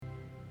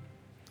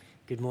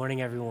Good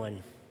morning,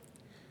 everyone.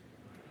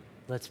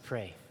 Let's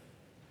pray.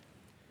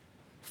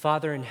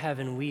 Father in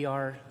heaven, we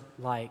are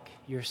like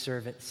your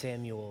servant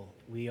Samuel.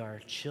 We are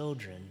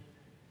children,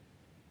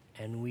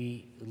 and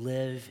we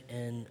live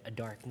in a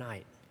dark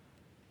night.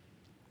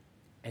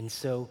 And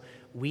so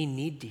we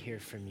need to hear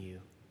from you.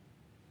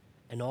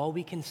 And all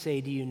we can say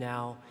to you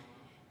now,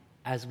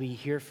 as we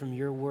hear from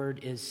your word,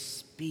 is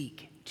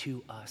speak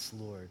to us,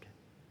 Lord,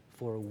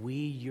 for we,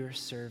 your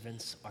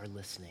servants, are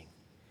listening.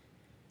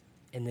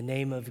 In the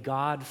name of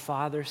God,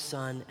 Father,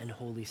 Son, and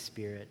Holy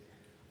Spirit,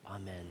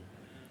 amen.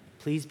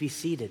 Please be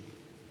seated.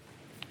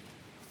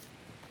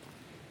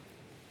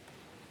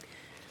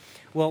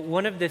 Well,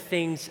 one of the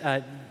things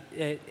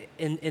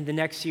in the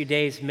next few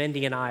days,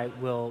 Mindy and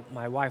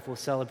my wife will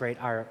celebrate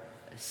our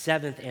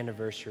 7th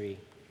anniversary.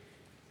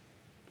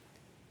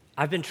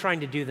 I've been trying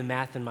to do the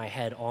math in my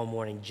head all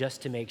morning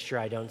just to make sure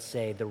I don't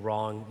say the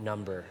wrong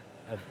number.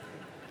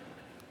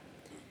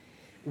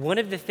 One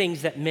of the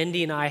things that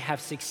Mindy and I have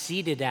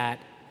succeeded at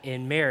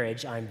in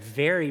marriage, I'm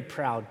very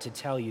proud to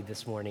tell you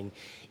this morning,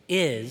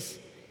 is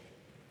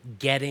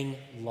getting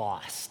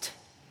lost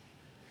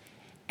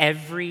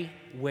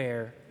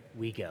everywhere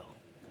we go.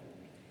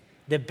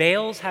 The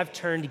Bales have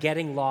turned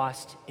getting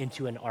lost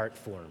into an art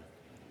form.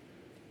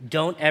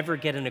 Don't ever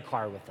get in a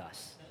car with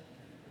us.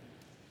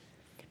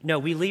 No,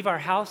 we leave our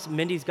house,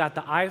 Mindy's got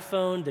the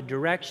iPhone, the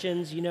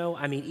directions,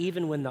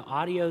 even when the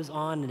audio's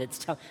on and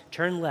it's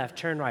turn left,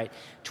 turn right.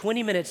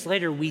 20 minutes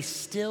later, we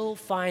still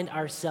find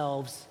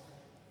ourselves,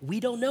 we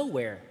don't know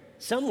where,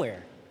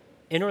 somewhere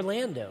in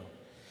Orlando.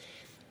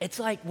 It's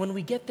like when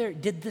we get there,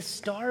 did the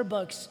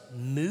Starbucks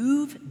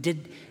move?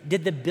 Did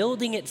the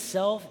building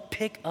itself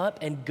pick up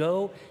and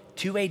go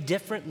to a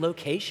different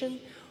location?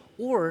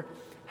 Or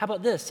how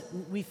about this?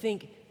 We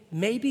think,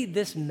 maybe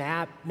this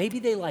map, maybe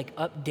they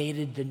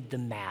updated the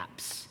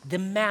maps. The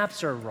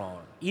maps are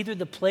wrong. Either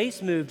the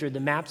place moved or the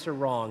maps are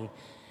wrong,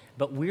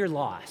 but we're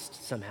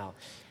lost somehow.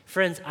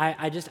 Friends,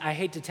 I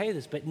hate to tell you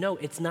this, but no,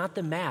 it's not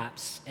the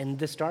maps and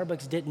the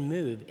Starbucks didn't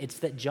move. It's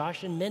that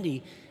Josh and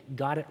Mindy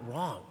got it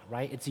wrong,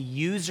 right? It's a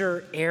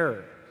user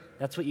error.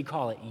 That's what you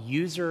call it,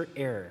 user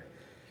error.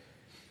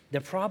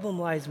 The problem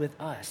lies with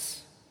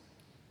us.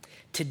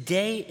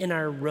 Today in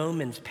our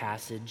Romans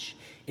passage,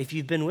 if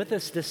you've been with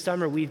us this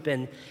summer, we've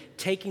been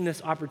taking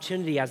this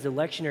opportunity as the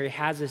lectionary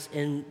has us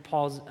in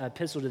Paul's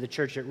epistle to the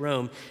church at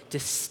Rome to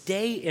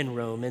stay in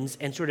Romans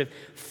and sort of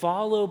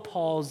follow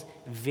Paul's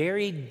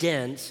very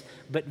dense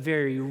but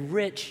very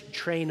rich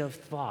train of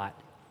thought.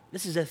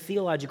 This is a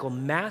theological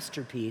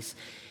masterpiece,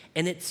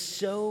 and it's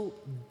so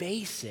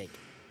basic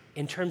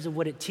in terms of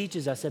what it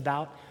teaches us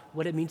about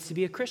what it means to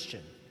be a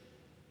Christian.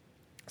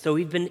 So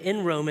we've been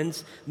in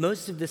Romans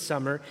most of this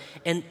summer,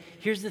 and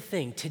here's the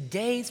thing.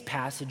 Today's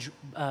passage,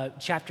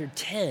 chapter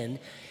 10,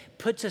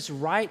 puts us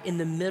right in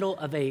the middle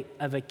of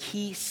a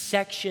key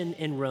section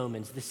in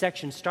Romans. The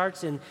section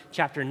starts in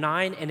chapter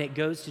 9, and it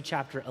goes to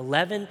chapter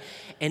 11.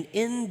 And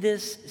in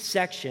this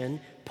section,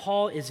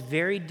 Paul is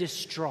very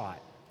distraught.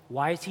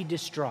 Why is he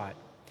distraught?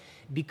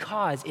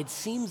 Because it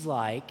seems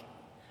like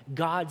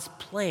God's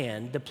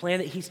plan, the plan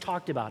that he's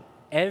talked about,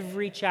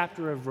 every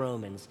chapter of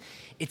Romans,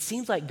 it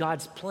seems like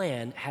God's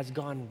plan has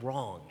gone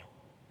wrong.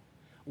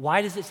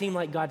 Why does it seem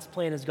like God's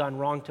plan has gone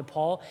wrong to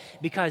Paul?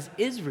 Because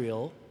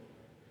Israel,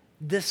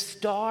 the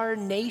star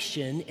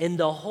nation in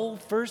the whole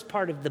first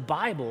part of the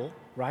Bible,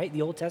 right,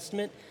 the Old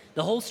Testament,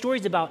 the whole story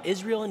is about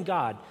Israel and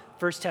God,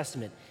 First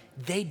Testament.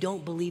 They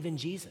don't believe in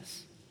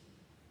Jesus.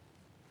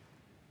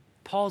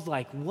 Paul's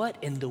like, what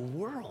in the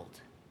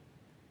world?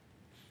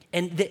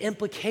 And the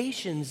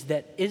implications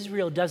that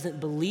Israel doesn't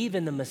believe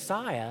in the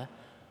Messiah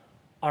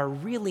are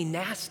really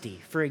nasty.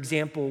 For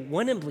example,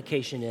 one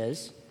implication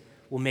is,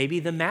 well,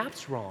 maybe the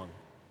map's wrong.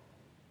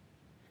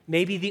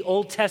 Maybe the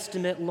Old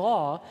Testament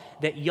law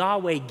that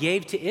Yahweh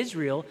gave to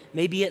Israel,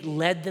 maybe it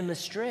led them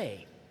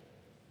astray.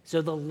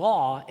 So the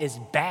law is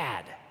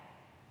bad.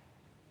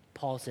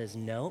 Paul says,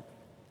 no,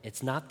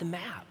 it's not the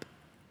map.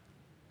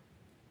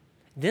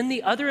 Then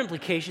the other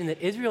implication that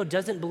Israel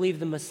doesn't believe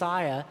the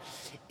Messiah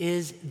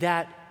is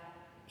that,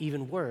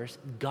 even worse,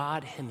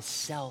 God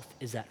himself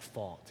is at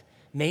fault.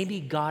 Maybe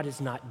God is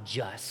not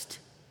just.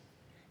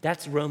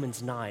 That's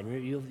Romans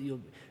 9.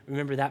 You'll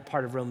remember that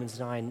part of Romans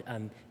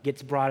 9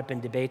 gets brought up in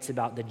debates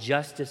about the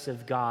justice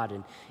of God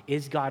and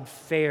is God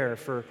fair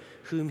for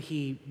whom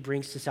he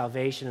brings to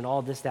salvation and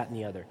all this, that, and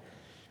the other.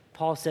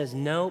 Paul says,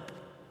 nope,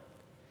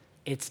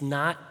 it's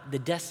not, the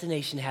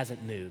destination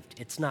hasn't moved.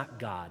 It's not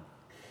God.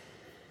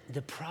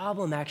 The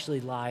problem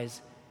actually lies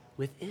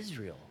with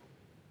Israel.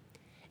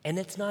 And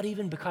it's not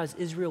even because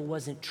Israel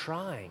wasn't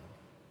trying.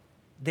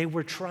 They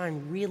were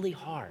trying really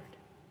hard.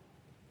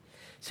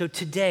 So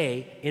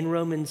today, in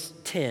Romans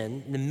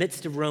 10, in the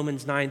midst of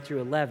Romans 9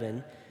 through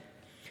 11,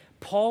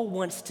 Paul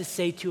wants to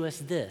say to us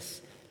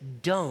this: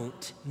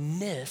 don't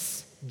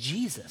miss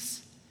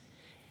Jesus.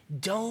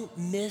 Don't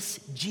miss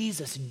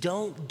Jesus.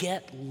 Don't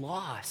get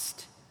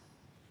lost.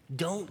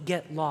 Don't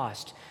get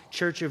lost.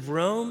 Church of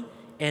Rome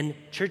and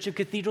Church of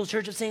Cathedral,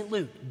 Church of St.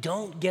 Luke,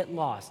 don't get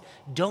lost.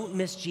 Don't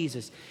miss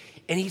Jesus.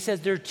 And he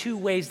says there are two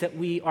ways that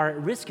we are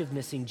at risk of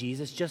missing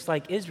Jesus, just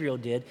like Israel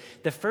did.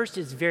 The first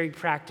is very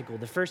practical.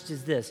 The first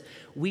is this: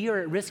 we are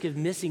at risk of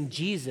missing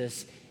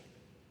Jesus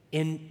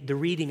in the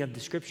reading of the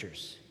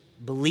scriptures,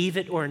 believe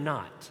it or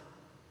not.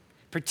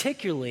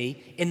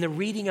 Particularly in the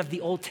reading of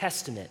the Old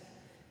Testament,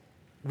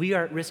 we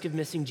are at risk of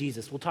missing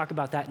Jesus. We'll talk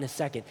about that in a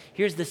second.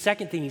 Here's the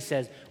second thing he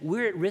says: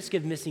 we're at risk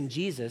of missing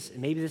Jesus, and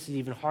maybe this is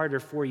even harder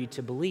for you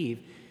to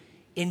believe,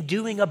 in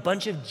doing a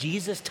bunch of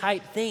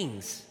Jesus-type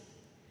things.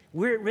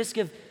 We're at risk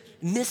of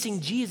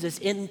missing Jesus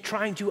in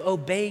trying to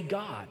obey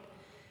God.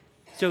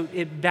 So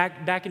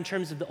back in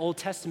terms of the Old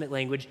Testament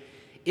language,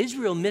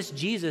 Israel missed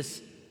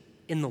Jesus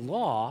in the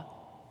law,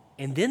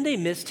 and then they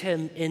missed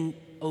him in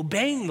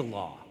obeying the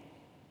law.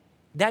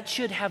 That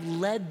should have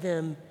led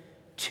them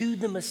to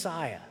the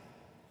Messiah.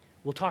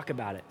 We'll talk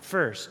about it.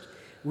 First,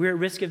 we're at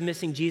risk of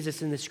missing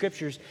Jesus in the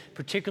scriptures,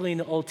 particularly in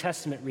the Old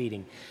Testament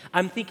reading.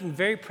 I'm thinking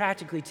very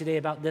practically today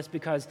about this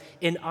because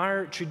in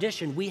our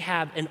tradition, we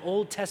have an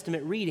Old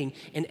Testament reading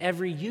in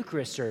every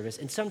Eucharist service,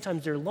 and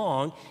sometimes they're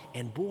long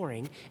and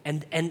boring,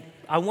 and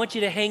I want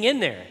you to hang in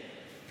there.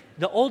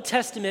 The Old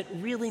Testament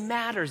really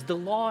matters. The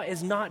law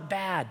is not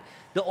bad.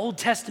 The Old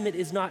Testament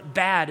is not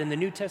bad and the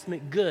New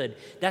Testament good.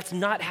 That's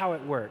not how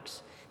it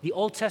works. The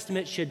Old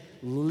Testament should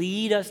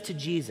lead us to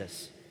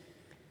Jesus.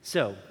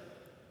 So,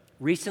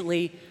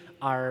 recently,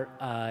 our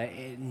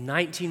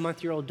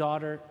 19-month-year-old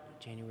daughter,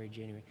 January,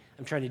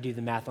 I'm trying to do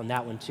the math on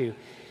that one too.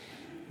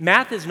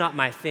 Math is not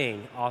my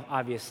thing,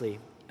 obviously,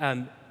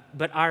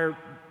 but our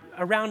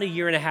around a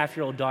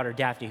year-and-a-half-year-old daughter,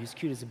 Daphne, who's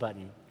cute as a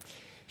button,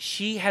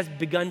 she has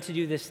begun to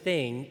do this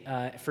thing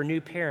for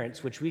new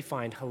parents, which we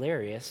find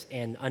hilarious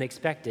and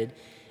unexpected.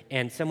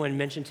 And someone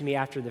mentioned to me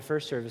after the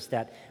first service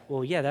that,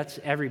 well, yeah, that's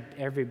every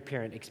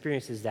parent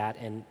experiences that,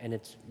 and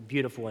it's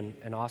beautiful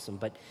and awesome.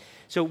 But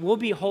so we'll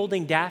be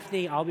holding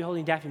Daphne. I'll be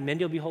holding Daphne.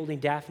 Mindy will be holding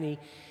Daphne,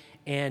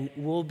 and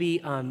we'll be,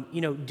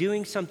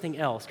 doing something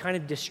else, kind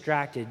of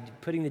distracted,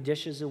 putting the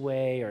dishes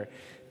away or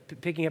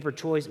picking up her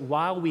toys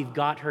while we've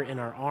got her in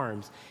our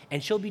arms.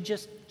 And she'll be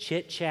just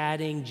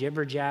chit-chatting,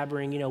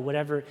 jibber-jabbering,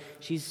 whatever.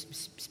 She's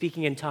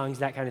speaking in tongues,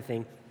 that kind of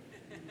thing.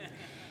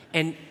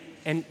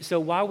 And so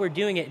while we're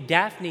doing it,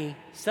 Daphne,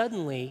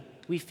 suddenly,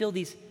 we feel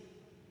these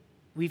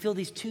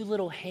two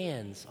little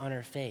hands on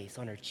her face,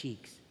 on her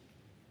cheeks.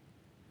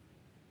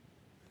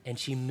 And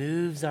she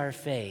moves our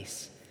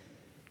face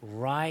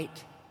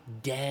right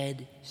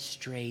dead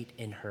straight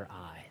in her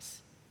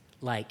eyes.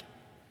 Like,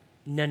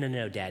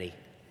 no, Daddy,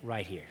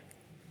 right here.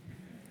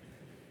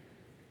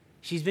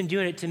 She's been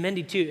doing it to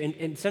Mindy too,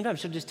 and sometimes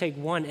she'll just take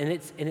one, and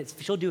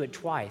she'll do it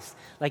twice.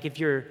 Like if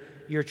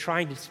you're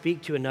trying to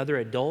speak to another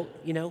adult,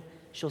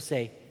 she'll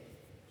say,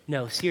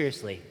 no,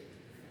 seriously.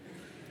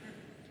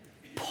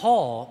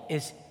 Paul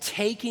is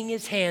taking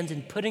his hands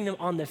and putting them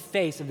on the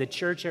face of the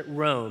church at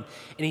Rome,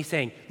 and he's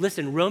saying,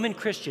 listen, Roman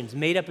Christians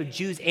made up of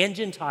Jews and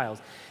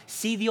Gentiles,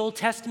 see the Old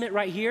Testament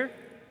right here?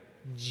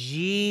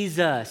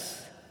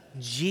 Jesus.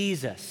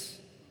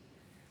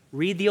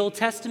 Read the Old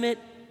Testament?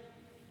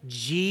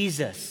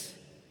 Jesus.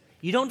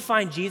 You don't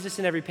find Jesus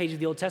in every page of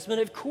the Old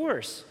Testament, of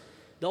course.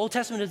 The Old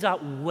Testament is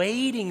not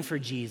waiting for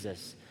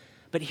Jesus.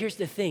 But here's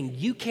the thing,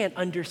 you can't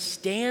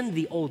understand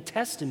the Old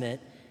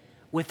Testament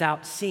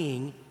without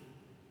seeing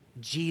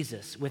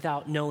Jesus,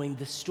 without knowing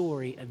the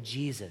story of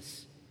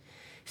Jesus.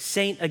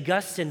 St.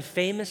 Augustine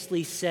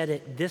famously said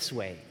it this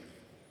way: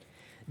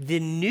 the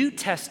New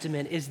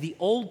Testament is the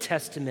Old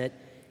Testament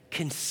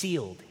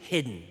concealed,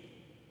 hidden.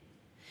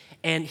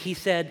 And he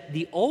said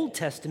the Old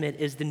Testament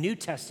is the New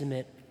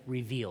Testament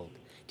revealed.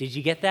 Did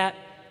you get that?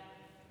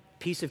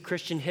 Piece of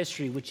Christian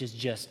history which is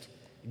just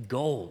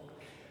gold.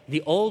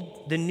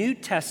 The New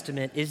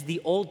Testament is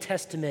the Old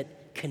Testament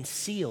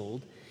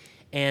concealed,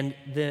 and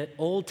the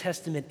Old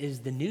Testament is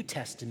the New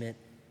Testament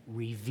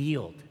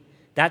revealed.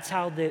 That's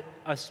how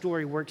a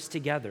story works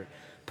together.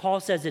 Paul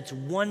says it's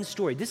one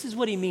story. This is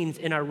what he means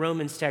in our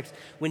Romans text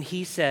when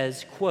he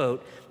says,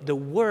 quote, the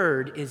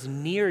word is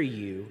near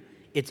you,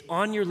 it's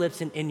on your lips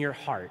and in your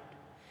heart.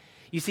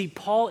 You see,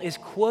 Paul is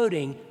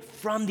quoting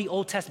from the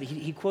Old Testament.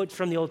 He quotes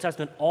from the Old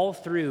Testament all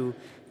through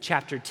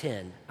chapter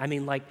 10. I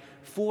mean, like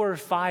 4 or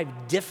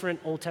 5 different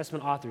Old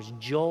Testament authors,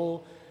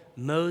 Joel,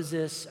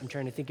 Moses, I'm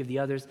trying to think of the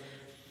others.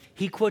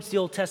 He quotes the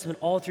Old Testament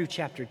all through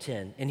chapter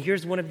 10. And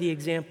here's one of the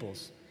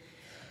examples.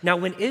 Now,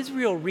 when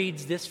Israel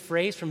reads this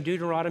phrase from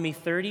Deuteronomy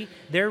 30,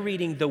 they're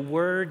reading the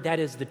word that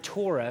is the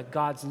Torah,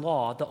 God's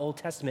law, the Old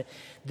Testament.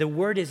 The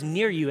word is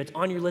near you. It's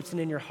on your lips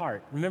and in your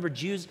heart. Remember,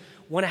 Jews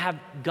want to have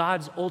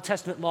God's Old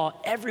Testament law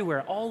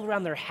everywhere, all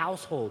around their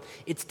household.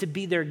 It's to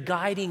be their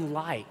guiding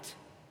light.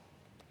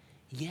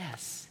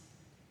 Yes,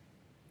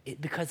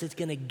 because it's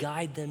going to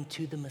guide them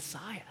to the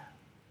Messiah.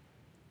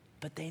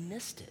 But they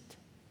missed it.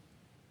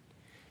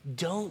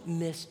 Don't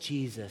miss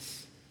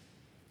Jesus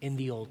in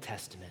the Old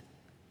Testament.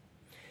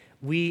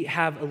 We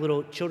have a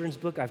little children's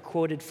book. I've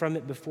quoted from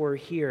it before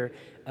here.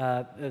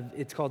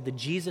 It's called the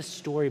Jesus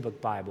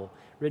Storybook Bible,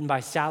 written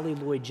by Sally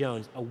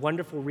Lloyd-Jones, a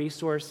wonderful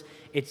resource.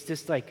 It's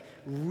just like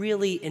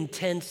really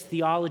intense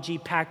theology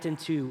packed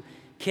into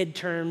kid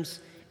terms,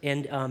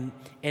 And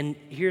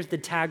here's the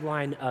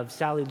tagline of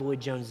Sally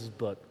Lloyd-Jones's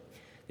book,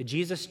 the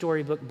Jesus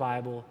Storybook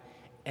Bible: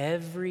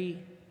 every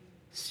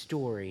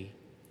story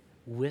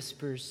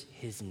whispers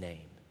his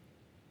name.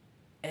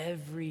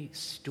 Every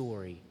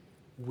story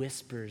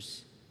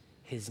whispers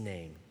his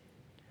name.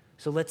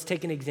 So let's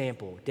take an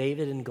example,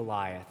 David and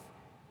Goliath.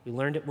 We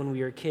learned it when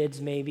we were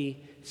kids,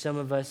 maybe. Some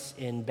of us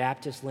in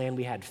Baptist land,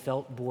 we had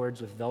felt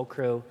boards with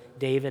Velcro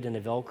David and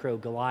a Velcro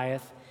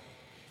Goliath.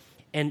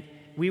 And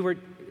we were,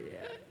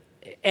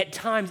 at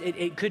times,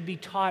 it could be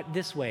taught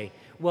this way.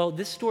 Well,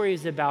 this story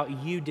is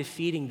about you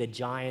defeating the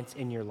giants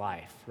in your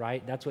life,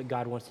 right? That's what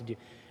God wants to do.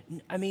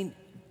 I mean,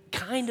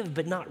 kind of,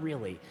 but not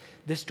really.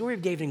 The story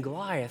of David and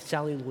Goliath,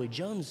 Sally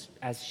Lloyd-Jones,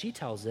 as she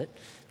tells it,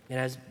 and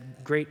as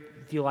great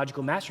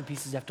theological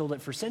masterpieces have told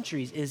it for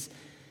centuries, is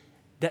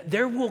that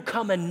there will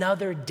come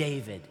another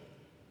David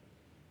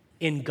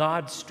in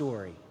God's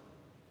story.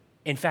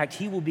 In fact,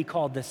 he will be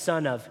called the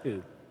son of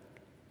who?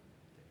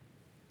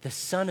 The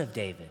son of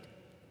David.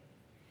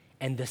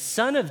 And the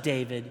son of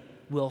David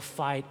will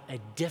fight a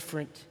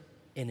different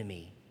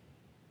enemy,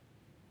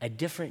 a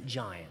different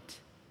giant,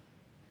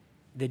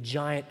 the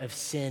giant of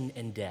sin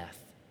and death.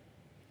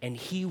 And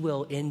he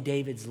will, in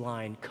David's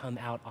line, come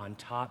out on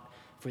top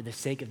for the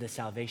sake of the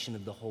salvation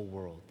of the whole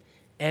world.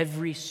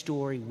 Every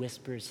story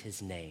whispers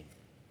his name.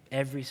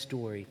 Every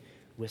story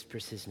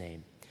whispers his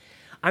name.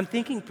 I'm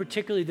thinking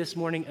particularly this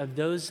morning of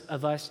those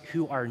of us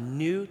who are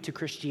new to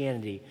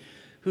Christianity,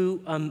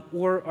 who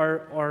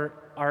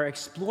are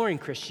exploring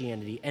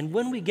Christianity. And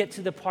when we get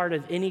to the part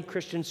of any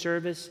Christian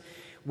service,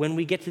 when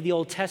we get to the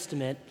Old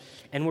Testament,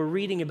 and we're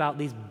reading about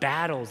these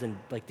battles and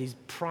like these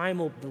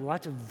primal,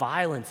 lots of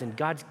violence, and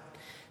God's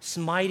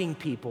smiting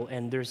people,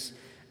 and there's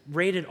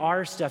rated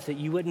R stuff that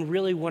you wouldn't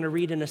really want to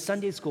read in a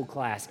Sunday school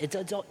class.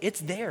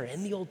 It's there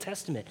in the Old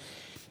Testament.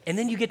 And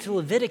then you get to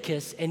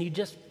Leviticus and you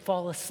just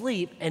fall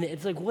asleep, and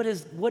it's like, what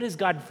is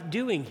God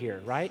doing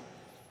here, right?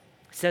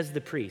 Says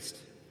the priest.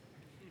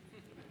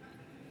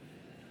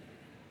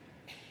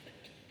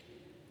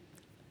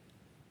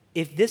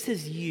 If this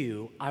is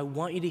you, I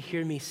want you to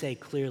hear me say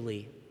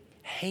clearly,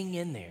 hang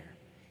in there.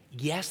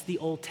 Yes, the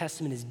Old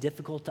Testament is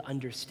difficult to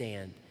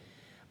understand,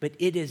 but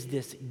it is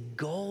this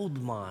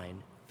gold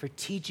mine for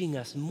teaching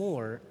us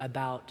more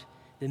about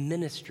the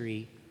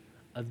ministry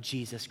of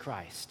Jesus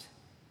Christ.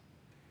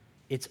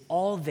 It's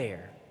all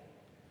there.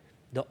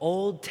 The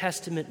Old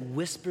Testament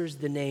whispers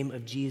the name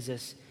of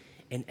Jesus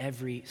in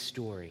every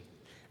story.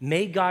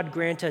 May God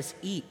grant us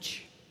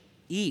each,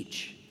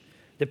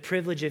 the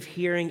privilege of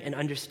hearing and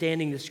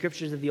understanding the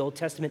scriptures of the Old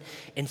Testament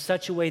in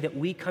such a way that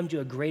we come to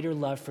a greater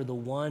love for the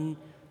one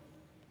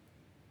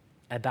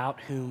about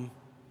whom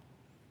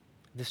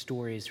the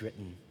story is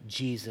written,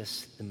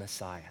 Jesus the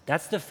Messiah.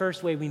 That's the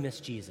first way we miss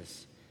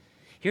Jesus.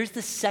 Here's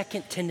the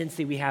second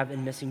tendency we have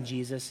in missing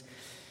Jesus.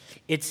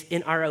 It's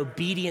in our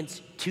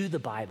obedience to the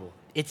Bible.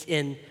 It's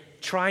in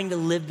trying to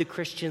live the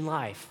Christian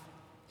life.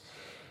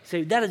 So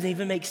that doesn't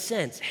even make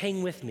sense.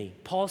 Hang with me.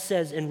 Paul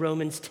says in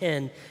Romans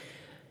 10,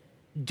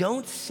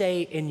 don't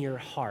say in your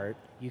heart,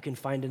 you can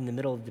find it in the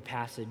middle of the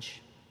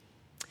passage,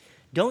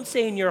 don't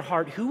say in your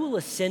heart, who will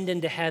ascend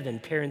into heaven,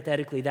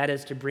 parenthetically, that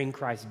is to bring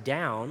Christ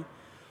down,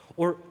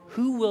 or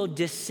who will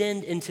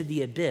descend into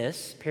the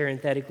abyss,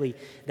 parenthetically,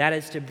 that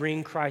is to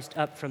bring Christ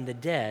up from the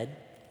dead.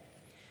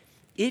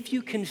 If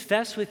you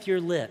confess with your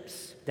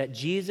lips that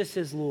Jesus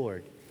is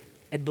Lord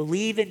and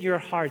believe in your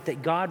heart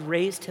that God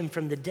raised him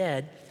from the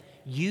dead,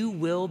 you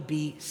will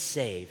be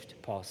saved,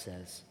 Paul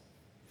says.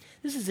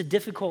 This is a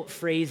difficult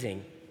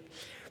phrasing.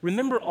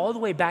 Remember all the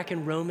way back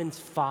in Romans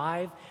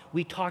 5,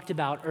 we talked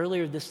about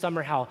earlier this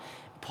summer how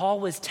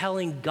Paul was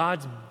telling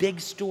God's big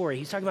story.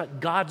 He's talking about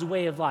God's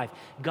way of life,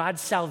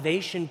 God's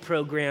salvation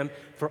program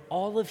for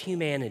all of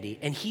humanity.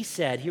 And he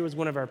said, here was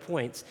one of our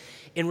points,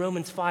 in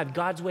Romans 5,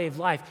 God's way of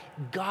life,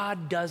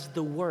 God does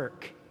the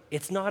work.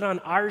 It's not on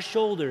our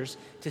shoulders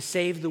to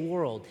save the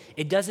world.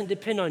 It doesn't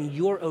depend on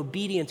your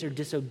obedience or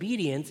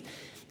disobedience.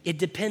 It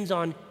depends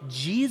on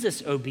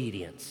Jesus'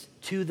 obedience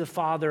to the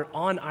Father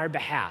on our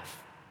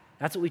behalf.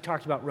 That's what we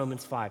talked about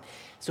Romans 5.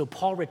 So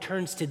Paul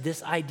returns to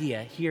this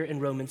idea here in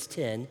Romans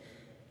 10.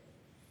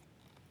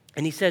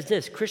 And he says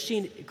this,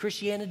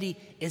 Christianity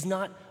is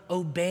not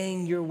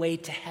obeying your way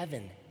to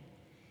heaven.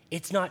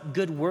 It's not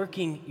good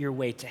working your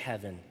way to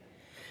heaven.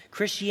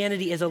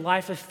 Christianity is a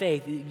life of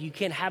faith. You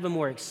can't have a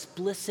more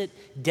explicit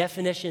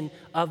definition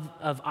of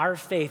our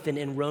faith than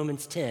in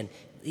Romans 10.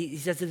 He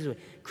says this way,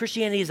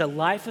 Christianity is a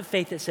life of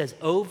faith that says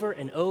over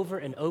and over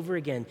and over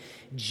again,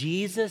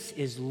 Jesus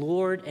is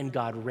Lord and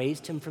God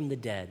raised him from the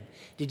dead.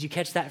 Did you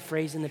catch that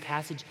phrase in the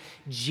passage?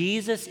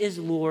 Jesus is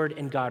Lord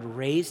and God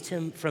raised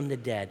him from the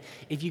dead.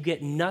 If you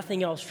get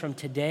nothing else from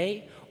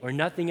today or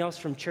nothing else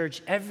from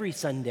church every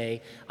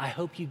Sunday, I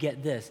hope you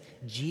get this.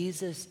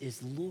 Jesus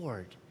is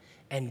Lord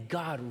and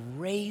God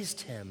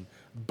raised him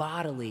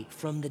bodily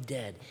from the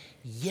dead.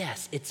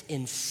 Yes, it's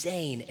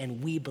insane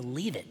and we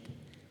believe it.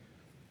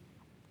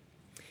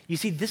 You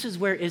see, this is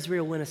where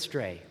Israel went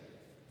astray.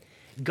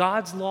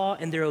 God's law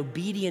and their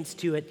obedience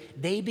to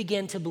it, they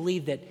began to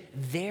believe that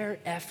their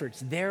efforts,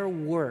 their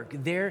work,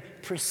 their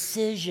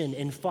precision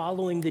in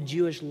following the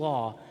Jewish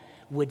law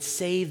would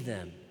save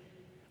them,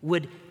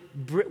 that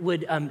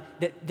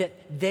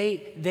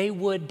they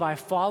would, by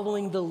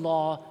following the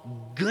law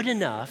good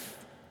enough,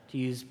 to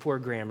use poor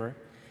grammar,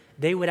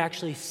 they would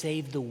actually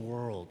save the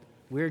world.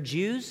 We're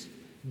Jews.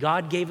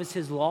 God gave us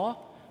his law.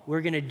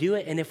 We're going to do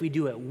it. And if we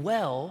do it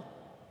well,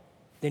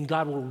 then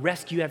God will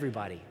rescue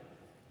everybody.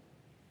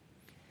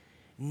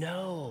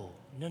 No.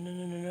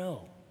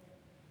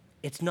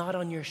 It's not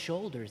on your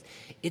shoulders.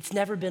 It's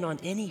never been on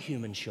any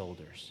human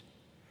shoulders.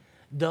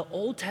 The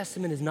Old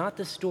Testament is not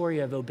the story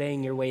of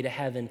obeying your way to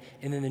heaven,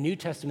 and then the New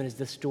Testament is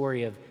the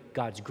story of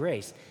God's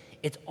grace.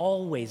 It's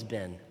always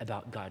been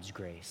about God's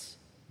grace,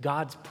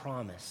 God's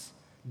promise,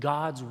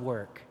 God's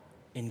work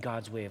in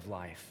God's way of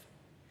life.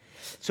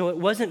 So it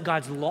wasn't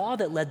God's law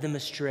that led them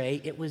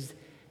astray. It was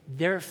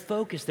their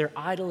focus, their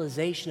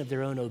idolization of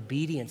their own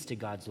obedience to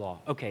God's law.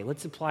 Okay,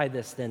 let's apply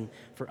this then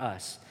for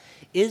us.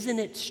 Isn't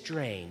it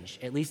strange,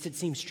 at least it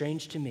seems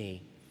strange to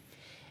me,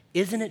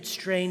 isn't it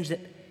strange that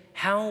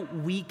how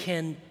we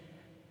can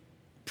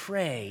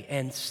pray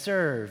and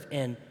serve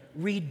and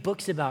read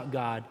books about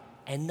God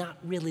and not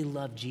really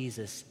love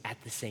Jesus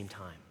at the same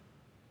time?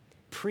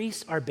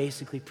 Priests are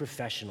basically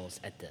professionals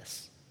at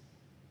this.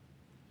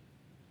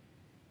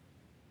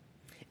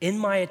 In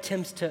my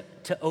attempts to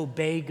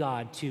obey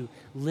God, to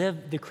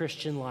live the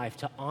Christian life,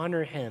 to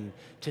honor him,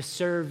 to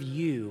serve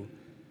you,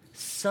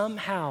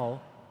 somehow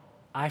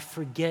I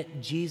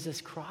forget Jesus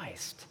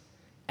Christ.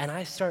 And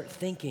I start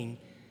thinking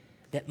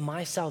that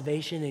my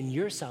salvation and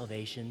your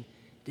salvation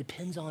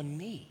depends on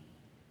me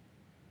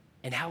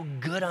and how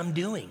good I'm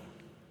doing.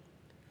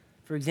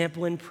 For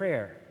example, in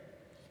prayer,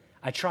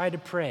 I try to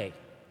pray,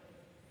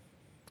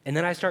 and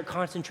then I start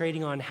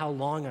concentrating on how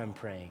long I'm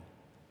praying,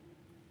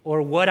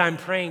 or what I'm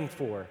praying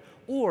for,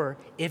 or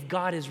if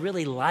God is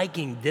really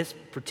liking this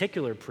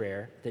particular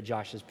prayer that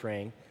Josh is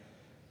praying.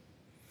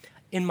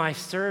 In my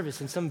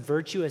service, in some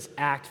virtuous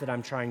act that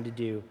I'm trying to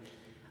do,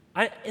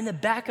 in the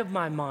back of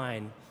my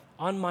mind,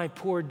 on my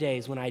poor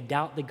days when I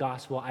doubt the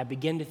gospel, I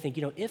begin to think,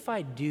 if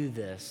I do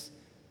this,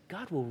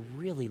 God will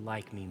really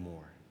like me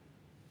more.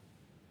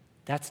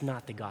 That's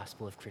not the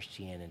gospel of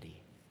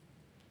Christianity.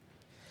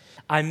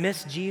 I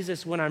miss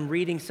Jesus when I'm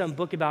reading some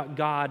book about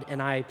God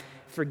and I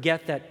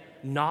forget that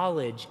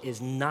knowledge is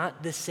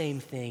not the same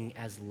thing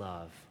as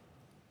love.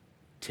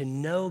 To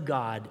know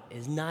God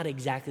is not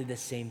exactly the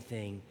same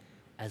thing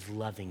as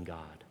loving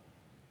God.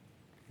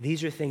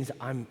 These are things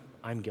I'm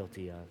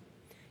guilty of.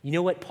 You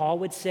know what Paul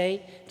would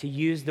say, to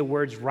use the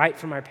words right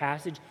from our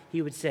passage?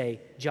 He would say,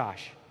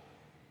 Josh,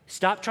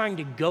 stop trying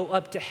to go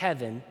up to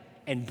heaven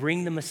and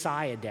bring the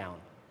Messiah down.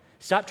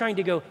 Stop trying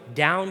to go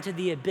down to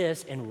the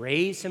abyss and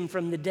raise him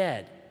from the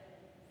dead.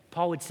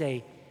 Paul would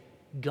say,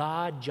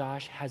 God,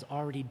 Josh, has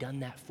already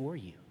done that for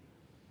you.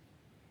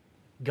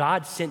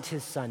 God sent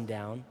his son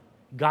down.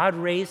 God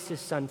raised his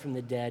son from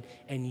the dead,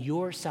 and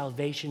your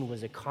salvation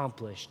was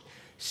accomplished.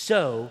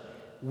 So,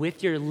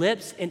 with your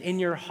lips and in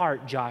your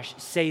heart, Josh,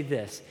 say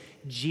this: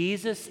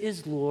 Jesus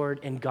is Lord,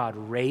 and God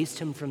raised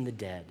him from the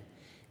dead.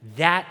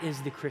 That is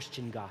the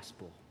Christian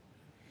gospel.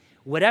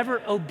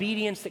 Whatever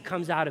obedience that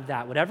comes out of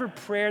that, whatever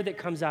prayer that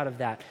comes out of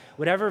that,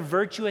 whatever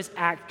virtuous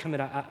act comes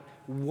out,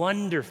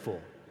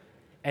 wonderful.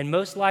 And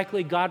most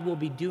likely, God will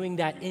be doing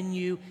that in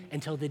you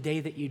until the day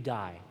that you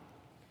die.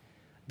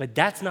 But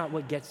that's not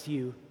what gets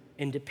you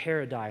into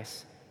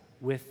paradise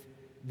with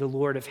the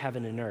Lord of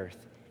heaven and earth.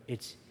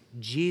 It's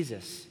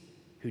Jesus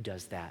who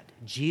does that.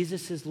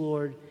 Jesus is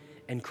Lord,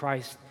 and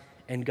Christ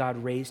and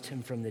God raised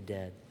him from the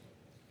dead.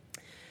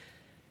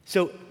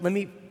 So let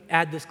me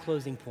add this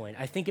closing point.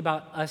 I think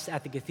about us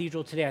at the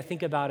cathedral today. I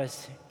think about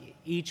us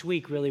each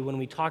week, really, when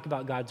we talk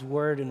about God's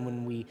word and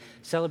when we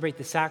celebrate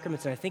the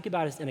sacraments. And I think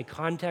about us in a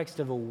context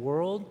of a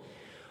world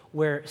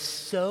where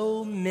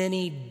so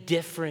many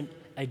different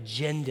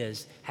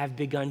agendas have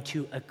begun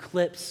to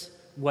eclipse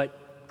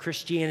what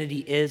Christianity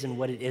is and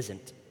what it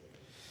isn't.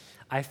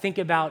 I think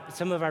about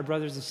some of our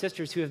brothers and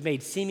sisters who have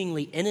made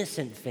seemingly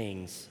innocent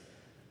things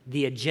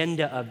the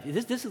agenda of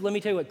this. Let me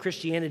tell you what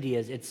Christianity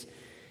is.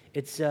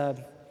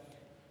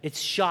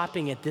 It's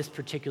shopping at this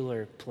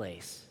particular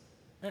place.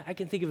 I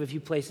can think of a few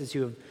places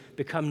who have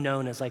become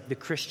known as like the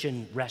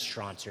Christian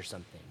restaurants or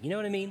something. You know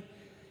what I mean?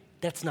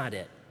 That's not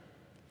it.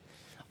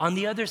 On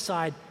the other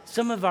side,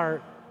 some of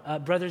our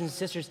brothers and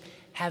sisters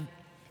have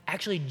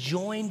actually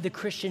joined the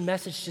Christian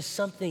message to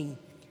something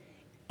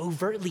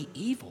overtly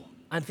evil.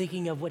 I'm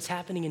thinking of what's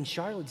happening in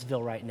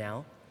Charlottesville right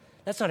now.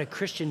 That's not a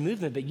Christian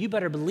movement, but you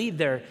better believe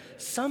there are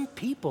some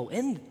people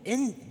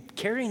in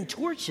carrying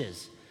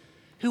torches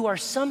who are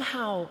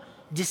somehow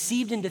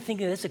deceived into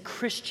thinking that's a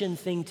Christian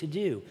thing to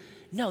do.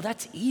 No,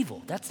 that's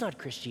evil. That's not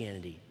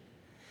Christianity.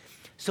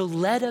 So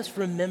let us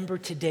remember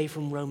today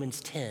from Romans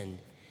 10,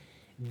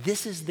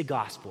 this is the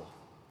gospel.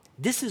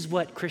 This is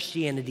what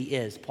Christianity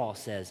is, Paul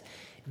says.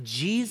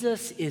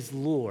 Jesus is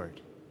Lord,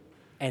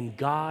 and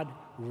God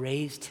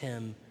raised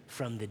him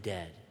from the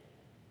dead.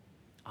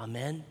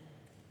 Amen.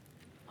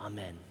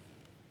 Amen.